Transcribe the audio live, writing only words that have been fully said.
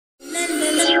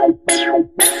Yo,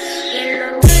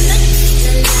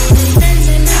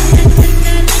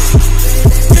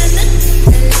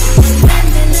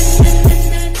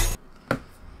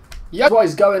 what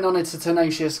is going on? It's a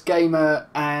Tenacious Gamer,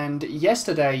 and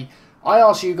yesterday I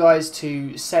asked you guys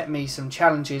to set me some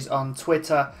challenges on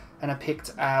Twitter, and I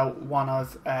picked out one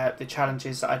of the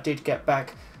challenges that I did get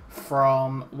back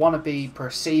from Wannabe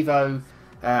Percivo.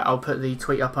 I'll put the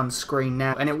tweet up on screen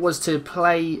now, and it was to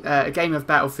play a game of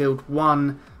Battlefield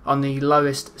 1 on the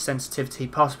lowest sensitivity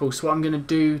possible. So what I'm going to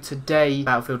do today,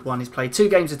 Battlefield 1, is play 2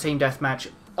 games of Team Deathmatch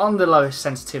on the lowest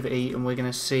sensitivity, and we're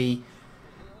going to see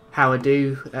how I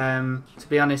do. To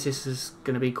be honest, this is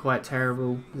going to be quite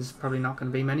terrible. There's probably not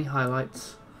going to be many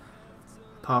highlights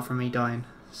apart from me dying.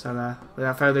 So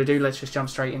without further ado, let's just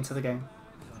jump straight into the game.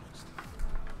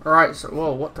 Alright, so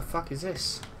whoa, what the fuck is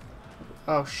this?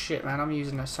 Oh shit, man, I'm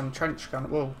using some trench gun.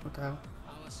 Whoa, what the hell?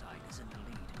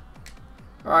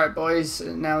 Alright, boys,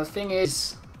 now the thing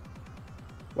is,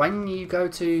 when you go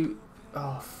to...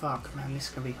 oh fuck, man, this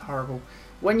is going to be horrible.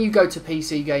 When you go to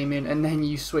PC gaming and then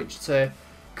you switch to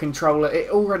controller, it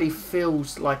already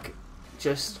feels like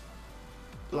just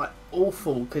like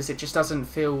awful because it just doesn't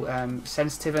feel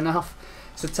sensitive enough.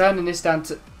 So turning this down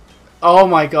to, oh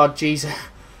my god, Jesus,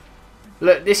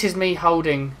 look, this is me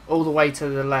holding all the way to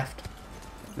the left.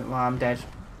 Well, I'm dead.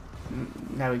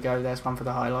 There we go, there's one for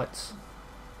the highlights.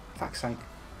 Fuck's sake.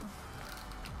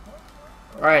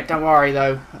 Right, don't worry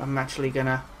though, I'm actually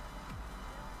gonna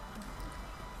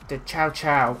the chow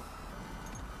chow.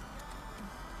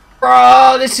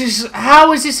 Bro, this is...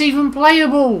 how is this even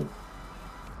playable?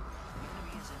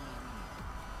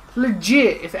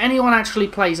 Legit, if anyone actually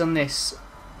plays on this,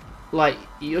 like,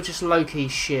 you're just low-key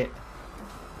shit.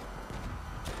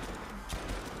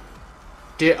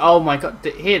 Dude, oh my god.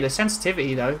 Here, the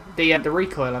sensitivity, though. The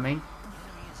recoil, I mean.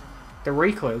 The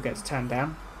recoil gets turned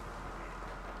down.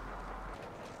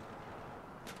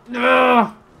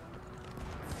 Ugh!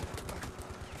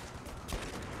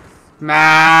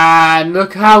 Man,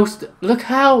 look how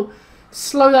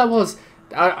slow that was.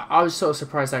 I was sort of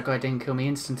surprised that guy didn't kill me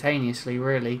instantaneously,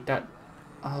 really. That,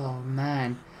 oh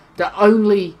man,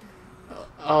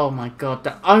 oh my god,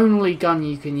 the only gun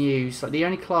you can use, like the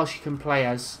only class you can play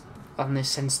as on this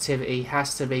sensitivity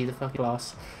has to be the fucking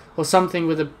class, or something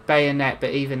with a bayonet.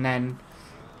 But even then,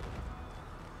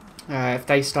 if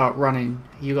they start running,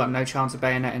 you got no chance of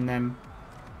bayoneting them.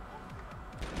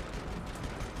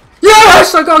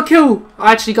 Yes, I got a kill.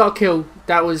 I actually got a kill.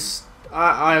 That was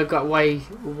I got way.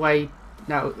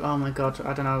 No, oh my god,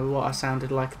 I don't know what I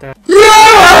sounded like there.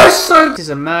 Yes! This is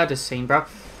a murder scene, bro.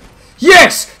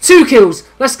 Yes! 2 kills!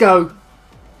 Let's go.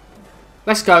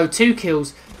 Let's go. 2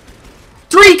 kills.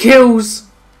 3 kills!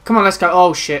 Come on, let's go.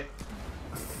 Oh, shit.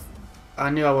 I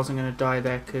knew I wasn't going to die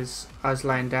there because I was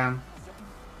laying down.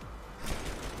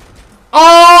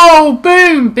 Oh,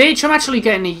 boom, bitch.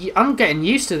 I'm getting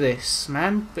used to this,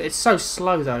 man. But it's so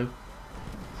slow, though.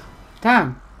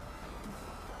 Damn.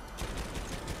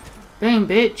 Boom,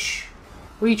 bitch.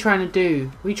 What are you trying to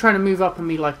do? What are you trying to move up on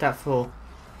me like that for?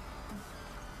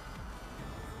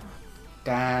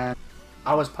 Damn.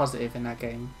 I was positive in that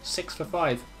game. 6 for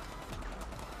 5.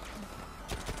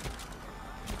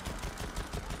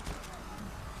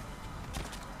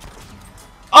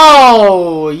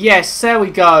 Oh, yes. There we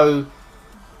go.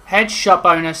 Headshot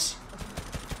bonus.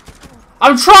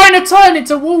 I'm trying to turn it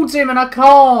towards him and I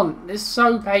can't. It's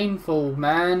so painful,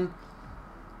 man.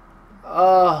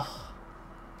 Ugh.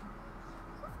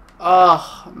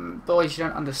 Ugh. Boys, you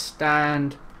don't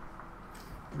understand.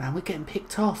 Man, we're getting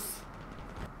picked off.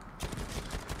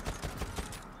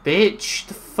 Bitch,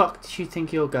 the fuck do you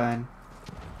think you're going?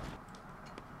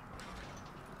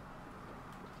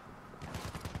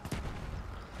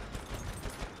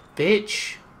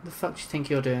 Bitch, what the fuck do you think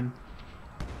you're doing?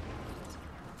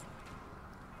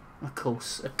 Of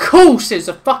course it's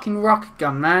a fucking rocket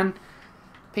gun, man.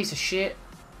 Piece of shit.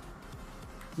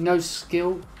 No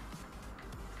skill.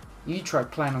 You try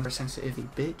playing on the sensitivity,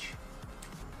 bitch.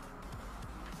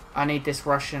 I need this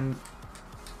Russian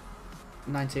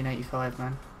 1985,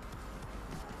 man.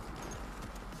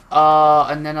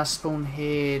 And then I spawn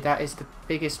here. That is the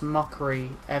biggest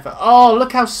mockery ever. Oh,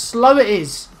 look how slow it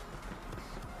is.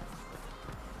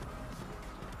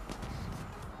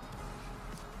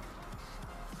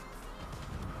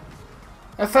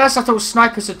 At first I thought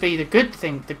snipers would be the good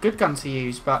thing, the good gun to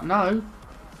use, but no.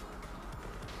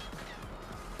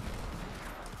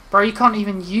 Bro, you can't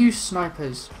even use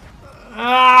snipers.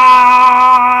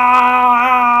 Ah!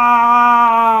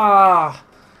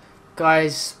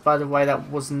 Guys, by the way,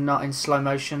 that was not in slow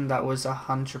motion, that was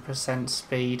 100%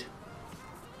 speed.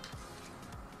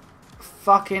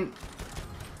 Fucking...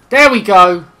 There we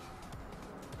go!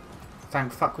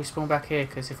 Thank fuck we spawned back here,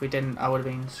 because if we didn't, I would have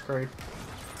been screwed.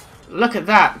 Look at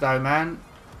that, though, man.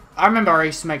 I remember I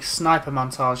used to make sniper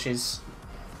montages.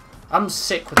 I'm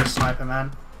sick with a sniper,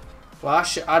 man. Well, I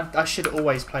should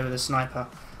always play with a sniper.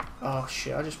 Oh,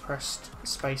 shit, I just pressed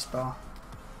spacebar.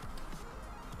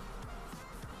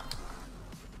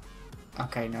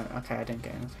 Okay, no, okay, I didn't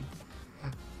get anything.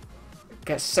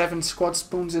 Get 7 squad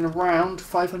spawns in a round,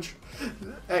 500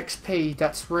 XP.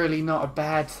 That's really not a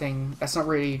bad thing. That's not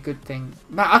really a good thing.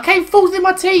 Man, I came 4th in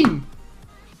my team!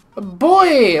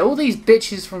 Boy! All these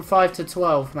bitches from 5 to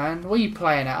 12, man. What are you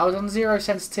playing at? I was on 0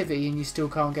 sensitivity and you still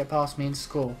can't get past me and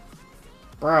score.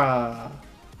 Bruh.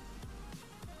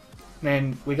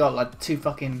 Then we got like 2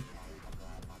 fucking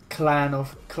clan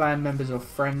members or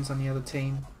friends on the other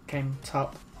team. Came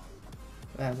top.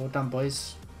 Yeah, well done,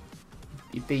 boys.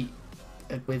 You beat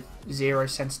with 0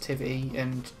 sensitivity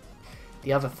and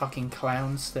the other fucking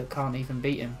clowns that can't even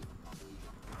beat him.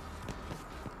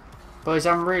 Boys,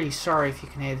 I'm really sorry if you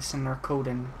can hear this in the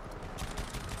recording.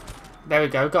 There we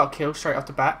go, got a kill straight off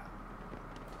the bat.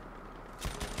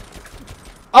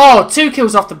 Oh, 2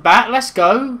 kills off the bat, let's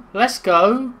go, let's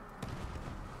go.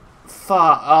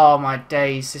 Fuck, oh my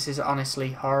days, this is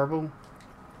honestly horrible.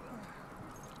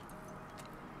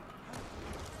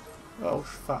 Oh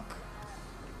fuck.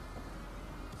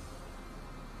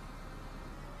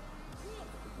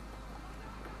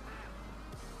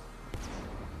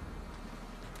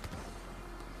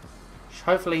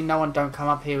 Hopefully no one don't come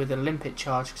up here with a limpet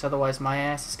charge, because otherwise my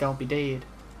ass is going to be dead.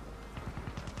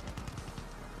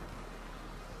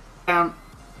 Down.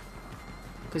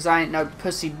 Because I ain't no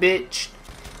pussy bitch.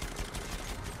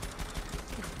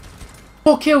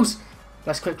 4 kills!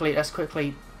 Let's quickly.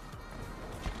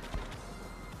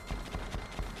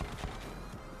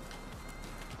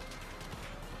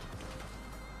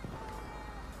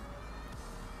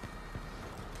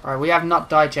 Alright, we have not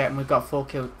died yet and we've got 4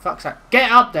 kills. Fuck's that.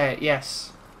 Get up there!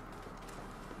 Yes.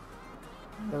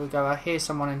 There we go. I hear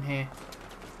someone in here.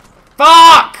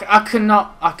 Fuck! I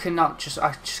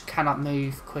just cannot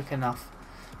move quick enough.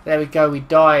 There we go. We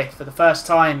die for the first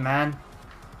time, man.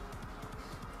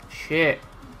 Shit.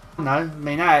 No, I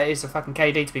mean, that is a fucking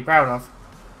KD to be proud of.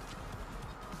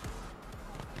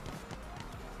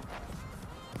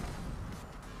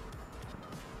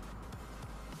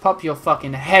 Pop your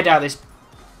fucking head out this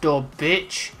door,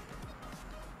 bitch.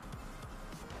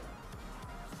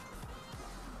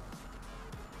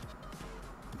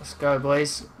 Let's go,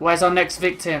 boys. Where's our next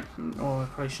victim? Oh, I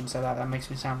probably shouldn't say that. That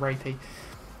makes me sound rapey.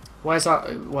 Where's our...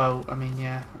 Well, I mean,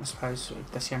 yeah, I suppose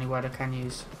that's the only word I can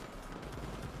use.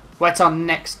 Where's our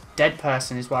next dead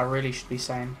person is what I really should be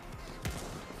saying.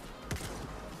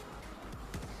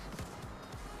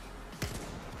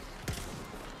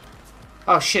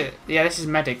 Oh, shit. Yeah, this is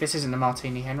medic. This isn't the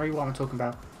Martini Henry. What am I talking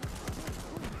about?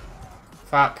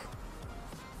 Fuck.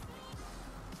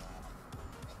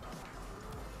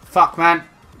 Fuck, man.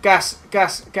 Gas.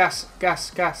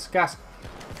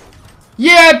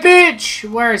 Yeah, bitch!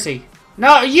 Where is he?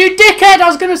 No, you dickhead! I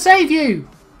was gonna save you!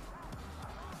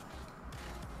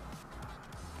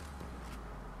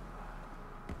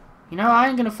 You know, I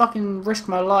ain't gonna fucking risk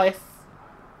my life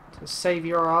to save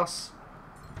your ass.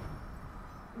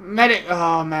 Medic!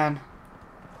 Oh, man.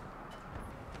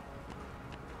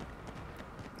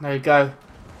 There you go.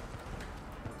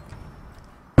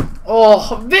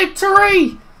 Oh,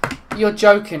 victory! You're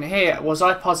joking. Here, was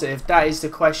I positive? That is the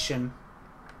question.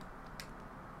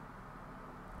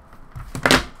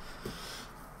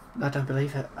 I don't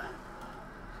believe it.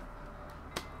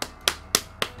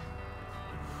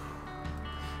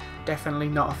 Definitely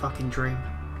not a fucking dream.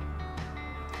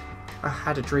 I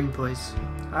had a dream, boys.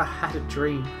 I had a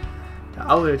dream that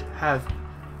I would have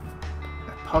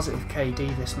a positive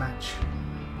KD this match.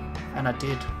 And I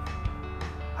did.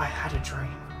 I had a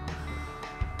dream.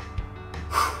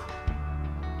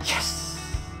 Yes!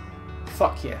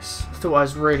 Fuck yes. I thought I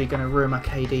was really going to ruin my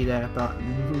KD there, but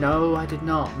no, I did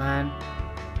not, man.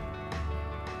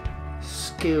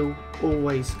 Skill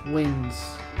always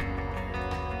wins.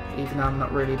 Even though I'm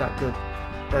not really that good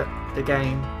at the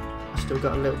game, I still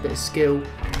got a little bit of skill.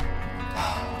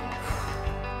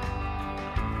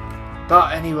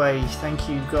 But anyway, thank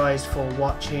you guys for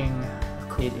watching.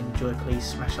 If you did enjoy, please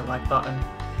smash that like button.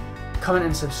 Comment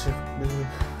and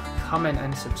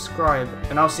subscribe.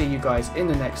 And I'll see you guys in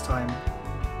the next time.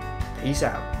 Peace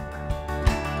out.